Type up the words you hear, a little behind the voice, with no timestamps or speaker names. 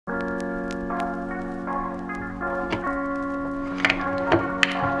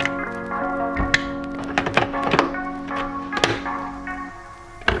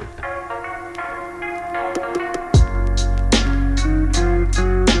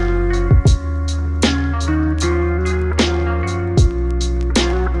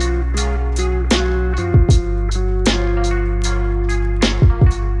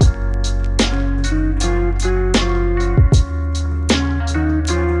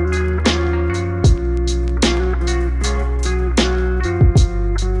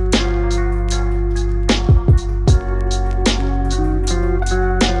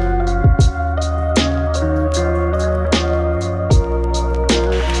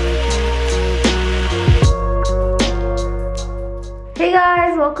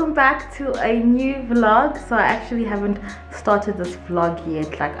welcome back to a new vlog. So I actually haven't started this vlog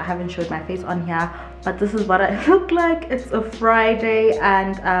yet, like I haven't showed my face on here, but this is what I look like. It's a Friday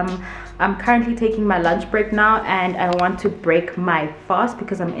and I'm currently taking my lunch break now, and I want to break my fast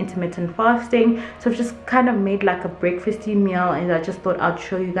because I'm intermittent fasting. So I've just kind of made like a breakfasty meal, and I just thought I'd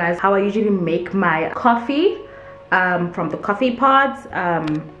show you guys how I usually make my coffee from the coffee pods,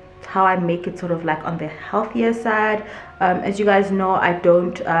 how I make it sort of like on the healthier side. As you guys know, I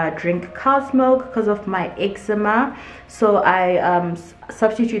don't drink cow's milk because of my eczema, so I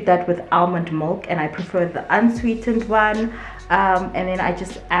substitute that with almond milk, and I prefer the unsweetened one. And then I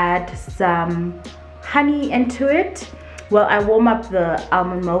just add some honey into it. Well, I warm up the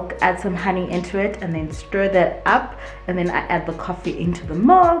almond milk, add some honey into it, and then stir that up, and then I add the coffee into the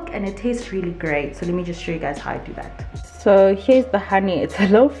milk, and it tastes really great. So let me just show you guys how I do that. So here's the honey. It's a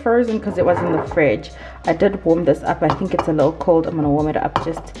little frozen because it was in the fridge. I did warm this up. I think it's a little cold. I'm gonna warm it up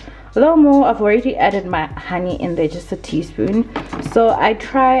just a little more. I've already added my honey in there, just a teaspoon. So I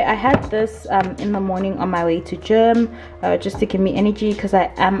had this in the morning on my way to gym, just to give me energy, because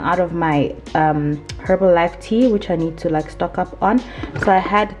I am out of my Herbalife tea, which I need to like stock up on. So I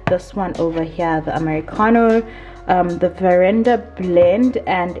had this one over here, the Americano, the Veranda blend,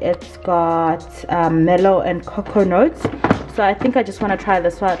 and it's got mellow and cocoa notes. So I think I just want to try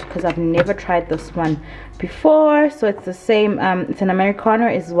this out because I've never tried this one before. So it's the same, it's an Americano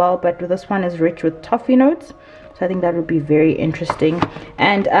as well, but this one is rich with toffee notes. So I think that would be very interesting.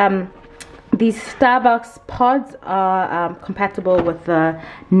 And these Starbucks pods are compatible with the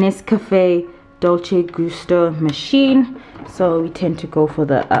Nescafe Dolce Gusto machine. So we tend to go for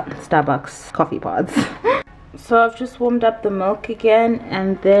the Starbucks coffee pods. So I've just warmed up the milk again,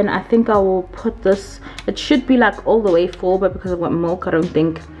 and then I think I will put this, it should be like all the way full, but because I've got milk, I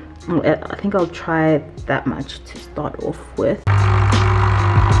think I'll try that much to start off with.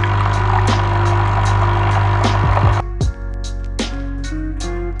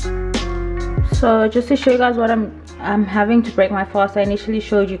 So just to show you guys what I'm having to break my fast, I initially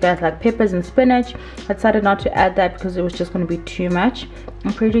showed you guys like peppers and spinach. I decided not to add that because it was just going to be too much.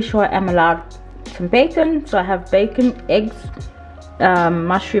 I'm pretty sure I am allowed some bacon, so I have bacon, eggs,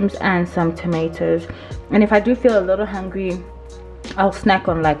 mushrooms, and some tomatoes. And if I do feel a little hungry, I'll snack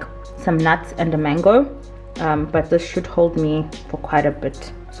on like some nuts and a mango, but this should hold me for quite a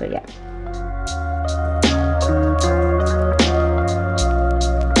bit. So yeah.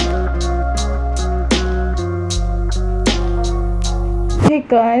 Hey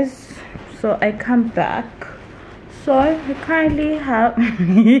guys, so I come back. So I currently have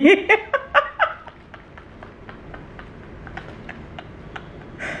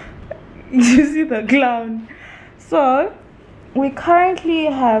you see the clown. So we currently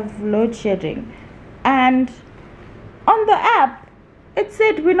have load shedding, and on the app it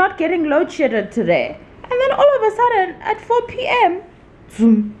said we're not getting load shedded today, and then all of a sudden at 4 p.m.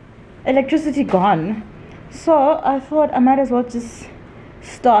 zoom, electricity gone. So I thought I might as well just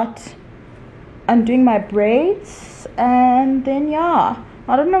start undoing my braids, and then yeah,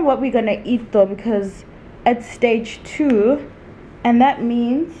 I don't know what we're gonna eat though, because it's stage 2, and that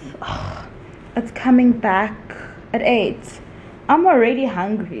means it's coming back at 8. I'm already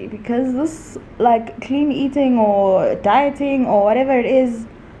hungry because this like clean eating or dieting or whatever it is,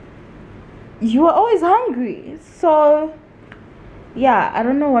 you are always hungry. So yeah, I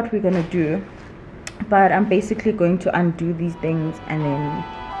don't know what we're gonna do, but I'm basically going to undo these things, and then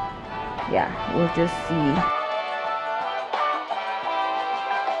yeah, we'll just see.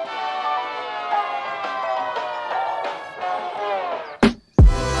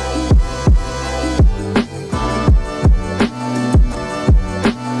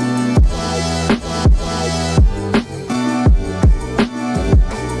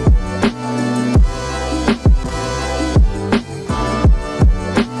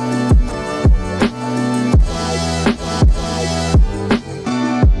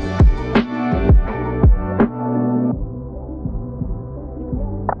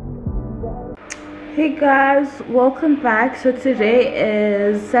 Hey guys, welcome back. So today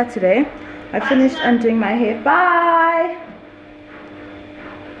is Saturday. I finished undoing my hair. Bye.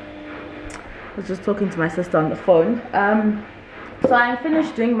 I was just talking to my sister on the phone. So I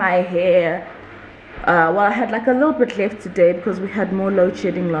finished doing my hair. Well, I had like a little bit left today because we had more load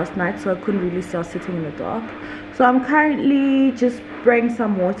shedding last night, so I couldn't really start sitting in the dark. So I'm currently just spraying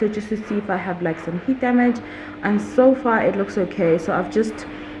some water just to see if I have like some heat damage, and so far it looks okay. So I've just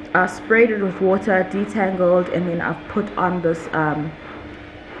sprayed it with water, detangled, and then I've put on this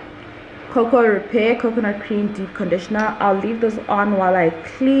Cocoa Repair Coconut Cream Deep Conditioner. I'll leave this on while I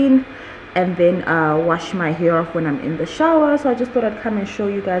clean and then wash my hair off when I'm in the shower. So I just thought I'd come and show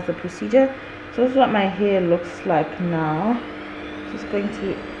you guys the procedure. So this is what my hair looks like now. Just going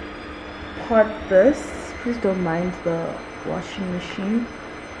to part this. Please don't mind the washing machine.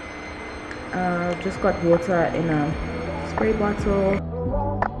 Just got water in a spray bottle.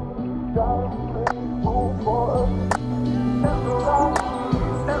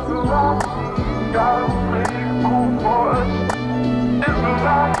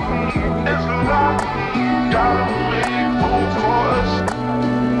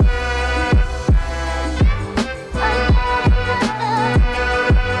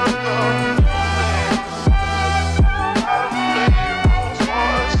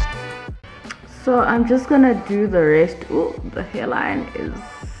 So I'm just gonna do the rest. Ooh, the hairline is,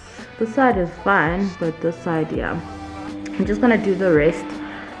 this side is fine, but this side, yeah. I'm just gonna do the rest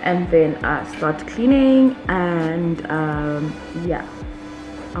and then start cleaning, and yeah,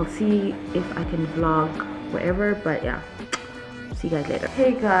 I'll see if I can vlog wherever, but yeah, see you guys later.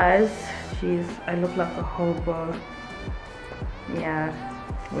 Hey guys, jeez, I look like a hobo. Yeah,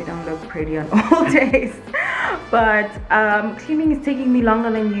 we don't look pretty on all days, but cleaning is taking me longer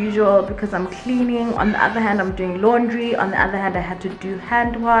than usual because I'm cleaning. On the other hand, I'm doing laundry. On the other hand, I had to do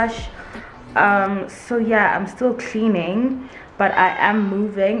hand wash. So yeah, I'm still cleaning, but I am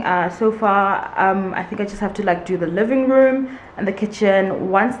moving. So far, I think I just have to like do the living room and the kitchen.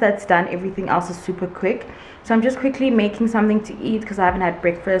 Once that's done, everything else is super quick. So I'm just quickly making something to eat because I haven't had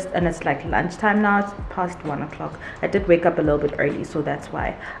breakfast, and it's like lunchtime now. It's past 1 o'clock. I did wake up a little bit early, so that's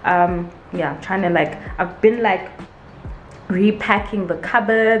why. Yeah, I'm trying to like, I've been like repacking the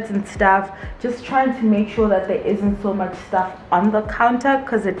cupboards and stuff, just trying to make sure that there isn't so much stuff on the counter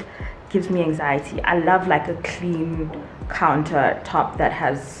because it gives me anxiety. I love like a clean countertop that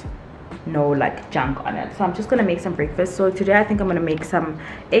has no like junk on it. So I'm just gonna make some breakfast. So today I think I'm gonna make some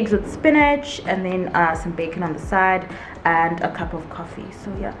eggs with spinach and then some bacon on the side and a cup of coffee.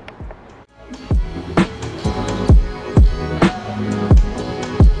 So yeah.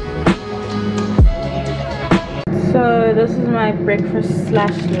 So this is my breakfast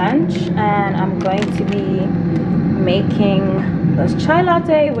slash lunch, and I'm going to be making this chai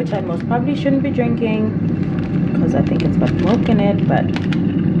latte, which I most probably shouldn't be drinking because I think it's got milk in it, but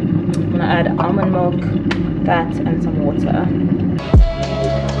I'm gonna add almond milk, that, and some water.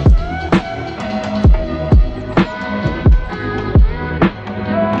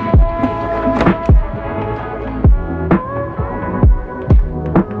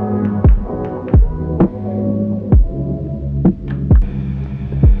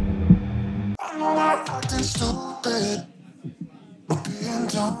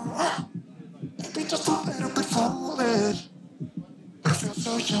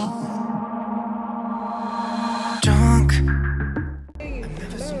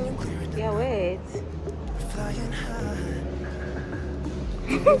 Yeah, wait.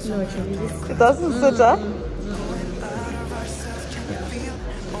 It doesn't sit up.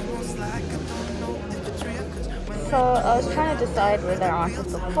 So I was trying to decide whether I wanted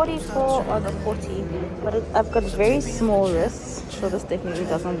the 44 or the 40, but I've got very small wrists, so this definitely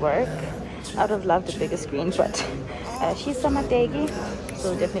doesn't work. I would have loved a bigger screen, but she's Samadegi,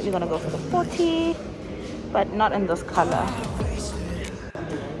 so definitely gonna go for the 40, but not in this color.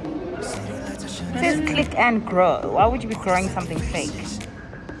 It says click and grow. Why would you be growing something fake?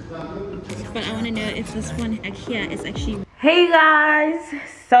 But I want to know if this one here is actually... Hey guys,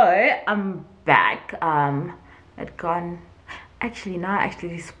 so I'm back. I'd gone, actually now I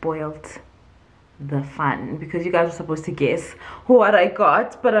actually spoiled the fun because you guys were supposed to guess what I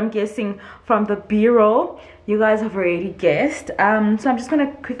got, but I'm guessing from the b-roll you guys have already guessed. So I'm just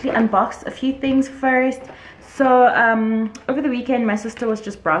gonna quickly unbox a few things first. So over the weekend my sister was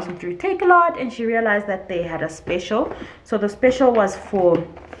just browsing through Takealot and she realized that they had a special. So the special was for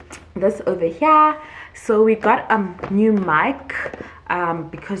this over here. So we got a new mic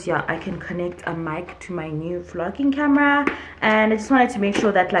because yeah, I can connect a mic to my new vlogging camera, and I just wanted to make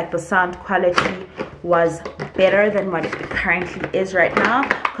sure that like the sound quality was better than what it currently is right now,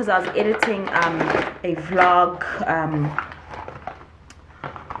 because I was editing a vlog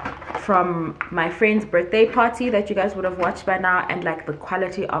from my friend's birthday party that you guys would have watched by now, and like the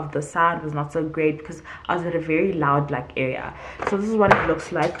quality of the sound was not so great because I was at a very loud like area. So this is what it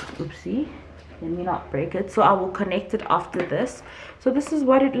looks like. Oopsie, let me not break it. So I will connect it after this. So this is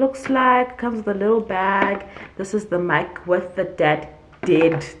what it looks like. It comes with a little bag. This is the mic with the dead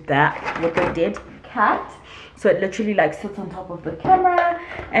cat. So it literally like sits on top of the camera,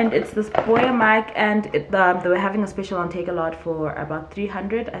 and it's this Boya mic, and they were having a special on Takealot for about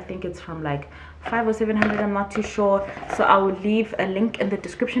 300. I think it's from like 500 or 700, I'm not too sure. So I will leave a link in the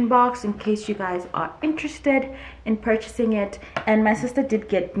description box in case you guys are interested in purchasing it. And my sister did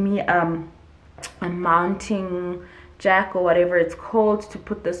get me a mounting jack or whatever it's called to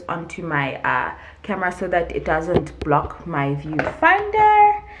put this onto my camera so that it doesn't block my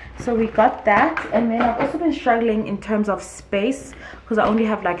viewfinder. So we got that. And then I've also been struggling in terms of space because I only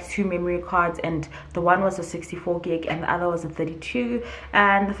have like 2 memory cards, and the one was a 64 gig and the other was a 32.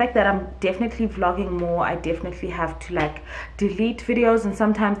 And the fact that I'm definitely vlogging more, I definitely have to like delete videos, and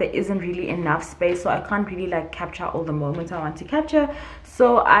sometimes there isn't really enough space, so I can't really like capture all the moments I want to capture.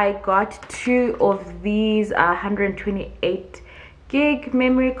 So I got 2 of these 128 gig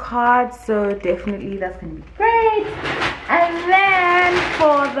memory cards, so definitely that's gonna be great. And then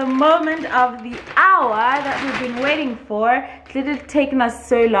for the moment of the hour that we've been waiting for, it didn't take us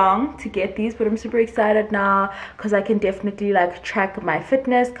so long to get these, but I'm super excited now because I can definitely like track my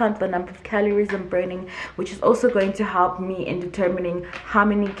fitness, count the number of calories I'm burning, which is also going to help me in determining how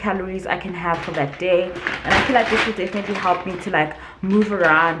many calories I can have for that day. And I feel like this will definitely help me to like move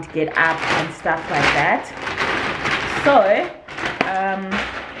around, get up and stuff like that. So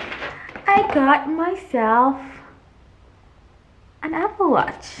I got myself an Apple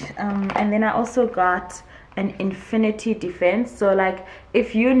Watch, and then I also got an Infinity Defense. So like,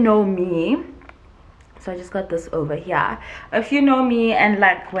 if you know me, so I just got this over here. If you know me, and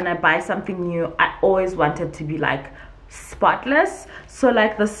like when I buy something new, I always want it to be like spotless. So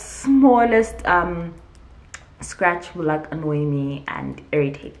like the smallest scratch will like annoy me and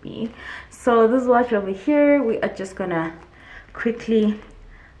irritate me. So this watch over here, we are just gonna quickly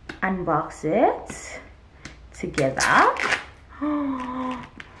unbox it together.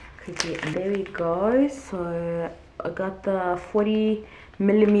 Quickly, and there we go. So I got the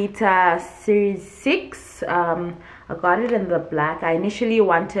 40mm series 6. I got it in the black. I initially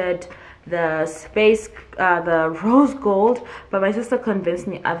wanted the space the rose gold, but my sister convinced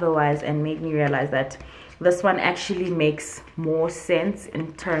me otherwise and made me realize that this one actually makes more sense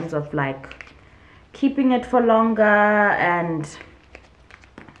in terms of like keeping it for longer and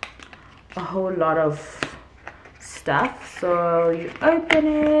a whole lot of stuff. So you open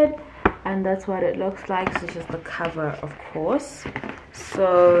it and that's what it looks like. So it's just the cover, of course.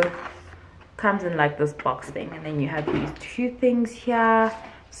 So comes in like this box thing, and then you have these 2 things here.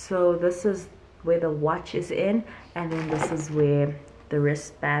 So this is where the watch is in, and then this is where the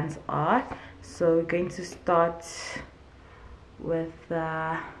wristbands are. So we're going to start with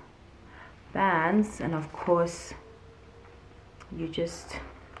the bands, and of course you just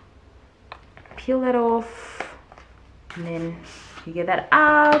peel it off, and then you get that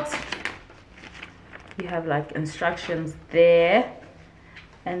out. You have like instructions there,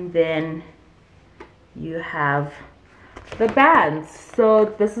 and then you have the bands. So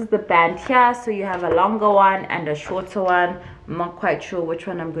this is the band here. So you have a longer one and a shorter one. I'm not quite sure which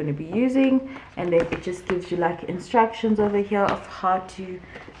one I'm going to be using, and then it just gives you like instructions over here of how to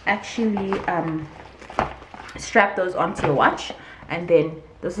actually strap those onto your watch. And then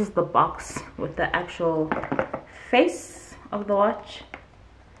this is the box with the actual face of the watch.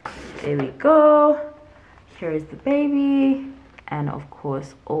 There we go. Here is the baby, and of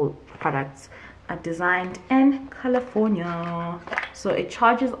course all products are designed in California. So it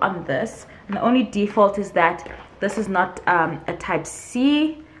charges on this, and the only default is that this is not a type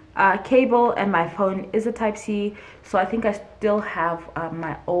C cable, and my phone is a type C. So I think I still have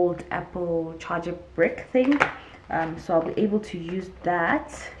my old Apple charger brick thing, so I'll be able to use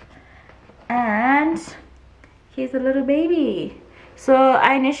that. And here's a little baby. So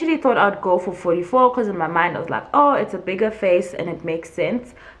I initially thought I'd go for 44 because in my mind I was like, oh, it's a bigger face and it makes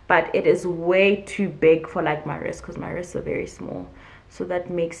sense, but it is way too big for like my wrist because my wrists are very small. So that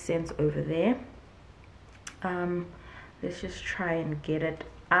makes sense over there. Let's just try and get it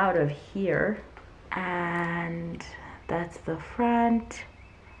out of here. And that's the front,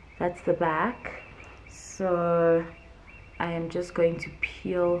 that's the back. So I am just going to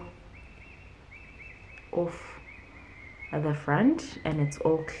peel off the front, and it's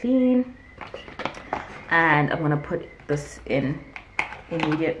all clean, and I'm gonna put this in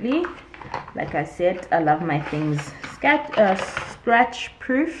immediately. Like I said, I love my things scratch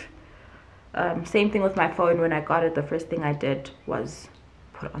proof. Same thing with my phone. When I got it, the first thing I did was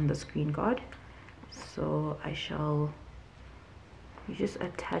put on the screen guard. So you just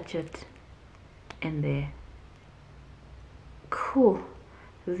attach it in there. Cool.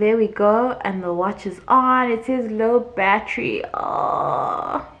 There we go, and the watch is on. It says low battery.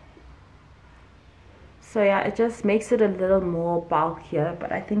 Oh, so yeah, it just makes it a little more bulkier,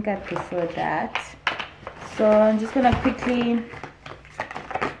 but I think I prefer that. So I'm just gonna quickly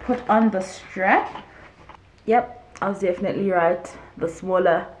put on the strap. Yep, I was definitely right. The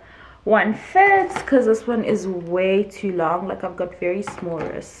smaller one fits because this one is way too long. Like, I've got very small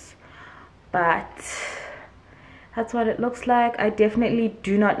wrists, but that's what it looks like. I definitely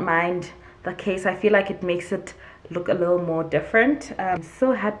do not mind the case. I feel like it makes it look a little more different. I'm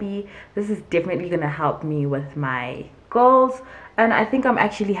so happy. This is definitely gonna help me with my goals, and I think I'm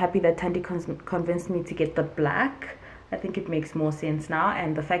actually happy that Tandy convinced me to get the black. I think it makes more sense now,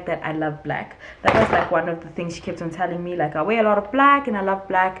 and the fact that I love black, that was like one of the things she kept on telling me, like, I wear a lot of black and I love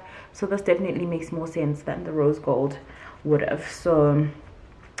black, so this definitely makes more sense than the rose gold would have. So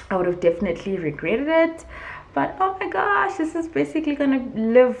I would have definitely regretted it, but oh my gosh, this is basically gonna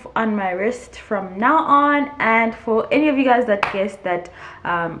live on my wrist from now on. And for any of you guys that guessed that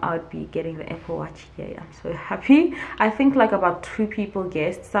I would be getting the Apple Watch, yeah, I'm so happy. I think like about 2 people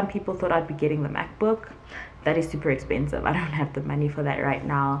guessed. Some people thought I'd be getting the MacBook. That is super expensive. I don't have the money for that right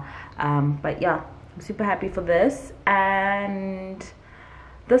now, but yeah, I'm super happy for this, and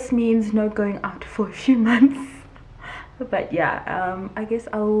this means no going out for a few months. But yeah, I guess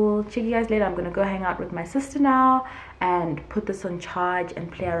I will check you guys later. I'm gonna go hang out with my sister now and put this on charge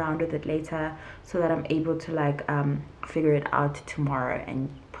and play around with it later, so that I'm able to like figure it out tomorrow and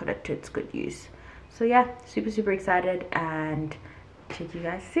put it to its good use. So yeah, super excited, and check you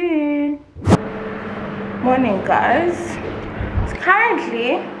guys soon. Morning guys, it's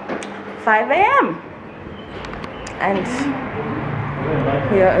currently 5 a.m. and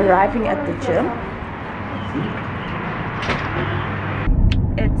we are arriving at the gym.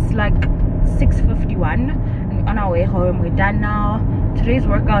 It's like 6:51 and on our way home. We're done now. Today's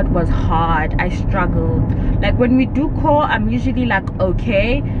workout was hard. I struggled. Like, when we do core, I'm usually like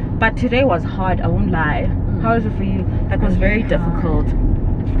okay, but today was hard, I won't lie. How was it for you? Like, it was very difficult.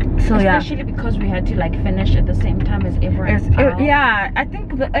 So especially because we had to like finish at the same time as everyone else. Yeah, I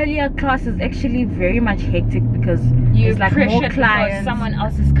think the earlier class is actually very much hectic because you're there's like more clients, someone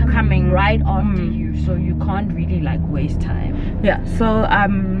else is coming right after you, so you can't really like waste time. Yeah, so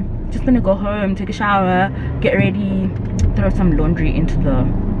just gonna go home, take a shower, get ready, throw some laundry into the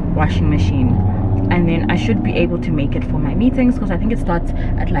washing machine, and then I should be able to make it for my meetings, because I think it starts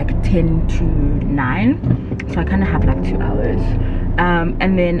at like 10 to 9, so I kind of have like 2 hours.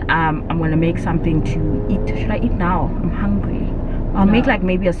 And then I'm gonna make something to eat. Should I eat now? I'm hungry. I'll make like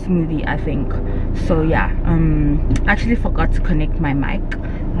maybe a smoothie, I think. So yeah, I actually forgot to connect my mic.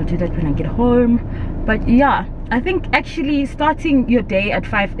 I'll do that when I get home. But yeah, I think actually starting your day at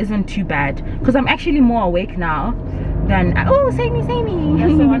 5 isn't too bad, because I'm actually more awake now than oh, save me.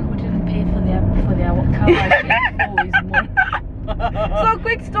 That's the one who didn't pay for their car. So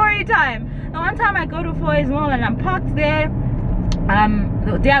quick story time. The one time I go to Foy's Mall and I'm parked there,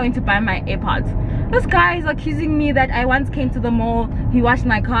 the day I went to buy my AirPods, this guy is accusing me that I once came to the mall, he washed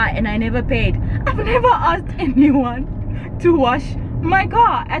my car and I never paid. I've never asked anyone to wash my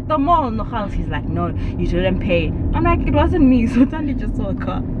car at the mall. He's like, no, you didn't pay. I'm like, it wasn't me. So Tandy just saw a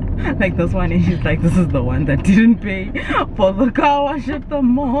car like this one, and she's like, this is the one that didn't pay for the car wash at the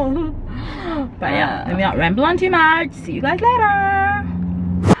mall. But yeah, let me not ramble on too much. See you guys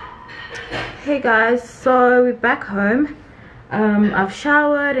later. Hey guys, so we're back home. I've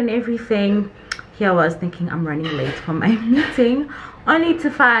showered and everything. Here I was thinking I'm running late for my meeting, only to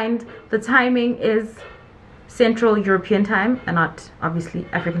find the timing is Central European time and not obviously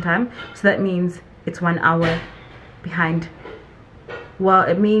African time, so that means it's 1 hour behind. Well,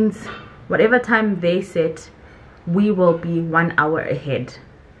 it means whatever time they set, we will be 1 hour ahead.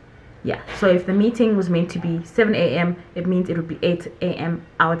 Yeah, so if the meeting was meant to be 7 a.m, it means it would be 8 a.m.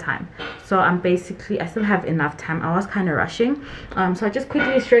 our time. So I still have enough time. I was kind of rushing, so I just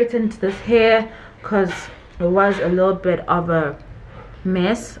quickly straightened this hair because it was a little bit of a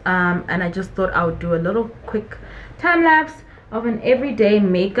mess, and I just thought I would do a little quick time lapse of an everyday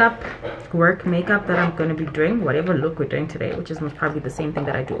work makeup that I'm going to be doing, whatever look we're doing today, which is most probably the same thing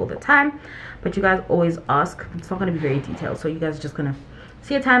that I do all the time. But you guys always ask, it's not going to be very detailed, so you guys are just going to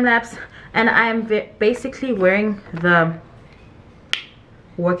see a time lapse. And I'm basically wearing the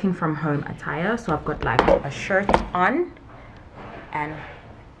working from home attire, so I've got like a shirt on and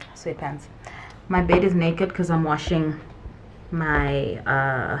sweatpants. My bed is naked because I'm washing my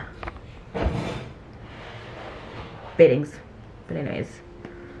beddings. But anyways,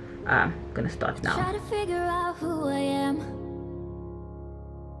 I'm gonna start now. Try to figure out who I am.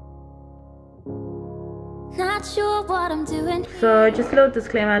 Not sure what I'm doing. So just a little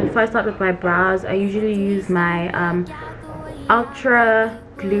disclaimer before I start with my brows. I usually use my ultra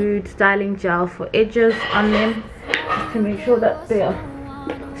glued styling gel for edges on them, just to make sure that they are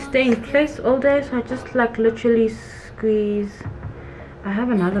stay in place all day. So I just like literally squeeze I have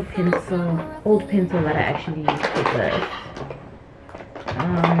another pencil, old pencil that I actually used for this.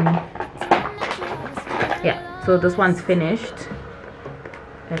 Yeah, so this one's finished.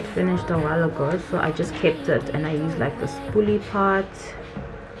 It finished a while ago, so I just kept it and I use like the spoolie part.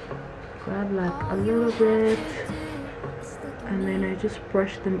 Grab like a little bit and then I just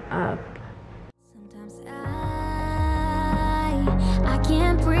brush them up. Sometimes I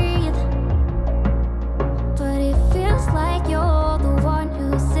can't breathe, but it feels like you're the one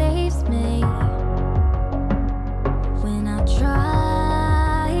who saves me. When I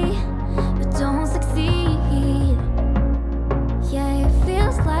try, but don't succeed. Yeah, it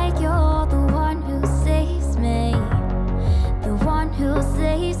feels like you're the one who saves me. The one who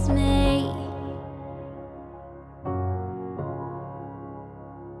saves me.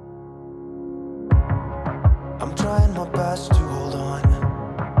 I'm trying my best to hold on.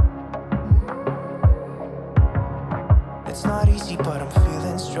 It's not easy, but I'm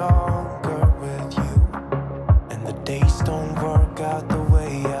feeling stronger with you. And the days don't work out the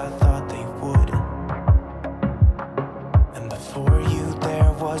way I thought they would. And before you,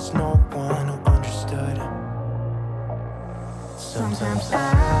 there was no one who understood. Sometimes I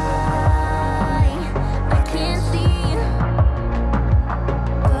can't see,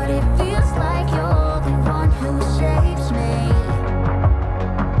 but it feels like you're the one who saves me.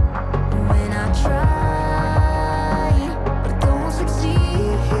 When I try, but don't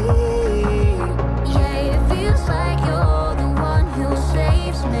succeed. Yeah, it feels like you're the one who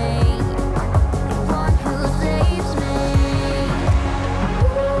saves me. The one who saves me.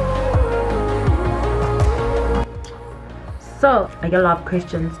 So I get a lot of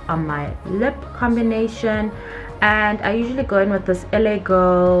questions on my lip combination, and I usually go in with this LA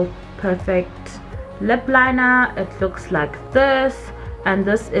Girl Perfect lip liner. It looks like this, and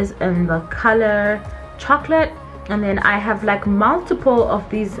this is in the color chocolate. And then I have like multiple of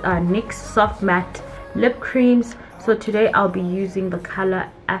these NYX soft matte lip creams. So today I'll be using the color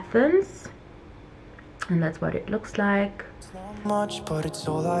Athens, and that's what it looks like. not much, but it's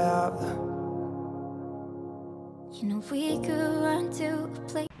all I have. You know we could run to a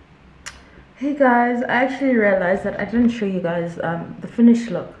place. Hey guys, I actually realized that I didn't show you guys the finished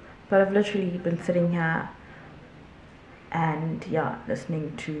look, but I've literally been sitting here and yeah,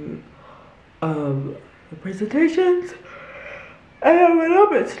 listening to the presentations, and I'm a little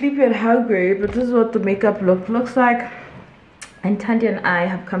bit sleepy and hungry, but this is what the makeup look looks like. And Tandy and I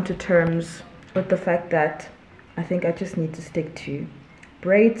have come to terms with the fact that I think I just need to stick to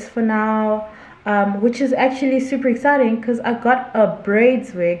braids for now. Which is actually super exciting because I got a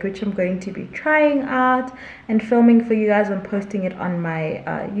braids wig which I'm going to be trying out and filming for you guys and posting it on my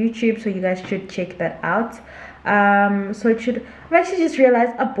YouTube, so you guys should check that out. So it should, I've actually just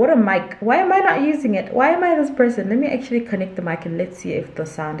realized I bought a mic. Why am I not using it? Why am I this person? Let me actually connect the mic and let's see if the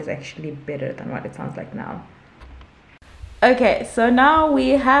sound is actually better than what it sounds like now. Okay, so now we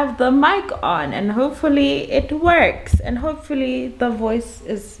have the mic on and hopefully it works and hopefully the voice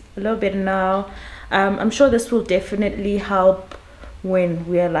is a little better now. I'm sure this will definitely help when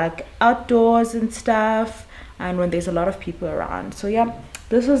we're like outdoors and stuff and when there's a lot of people around. So yeah,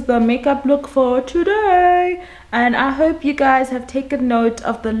 this is the makeup look for today, and I hope you guys have taken note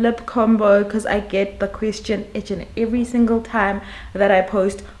of the lip combo because I get the question each and every single time that I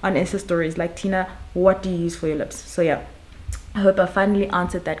post on Insta stories like, Tina, what do you use for your lips? So yeah, I hope I finally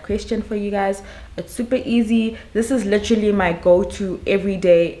answered that question for you guys. It's super easy. This is literally my go-to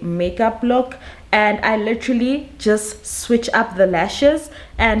everyday makeup look, and I literally just switch up the lashes,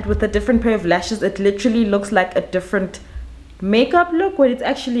 and with a different pair of lashes it literally looks like a different makeup look when it's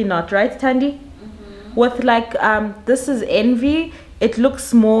actually not, right Tandy? With like this is Envy, it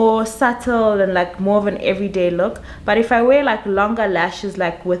looks more subtle and like more of an everyday look, but if I wear like longer lashes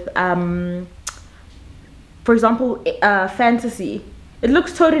like with for example Fantasy, it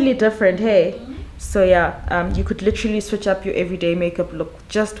looks totally different, hey? So yeah, you could literally switch up your everyday makeup look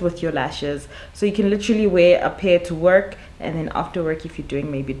just with your lashes. So you can literally wear a pair to work, and then after work if you're doing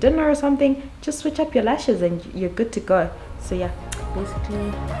maybe dinner or something, just switch up your lashes and you're good to go. So yeah,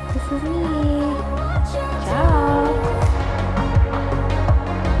 basically this is me. Ciao.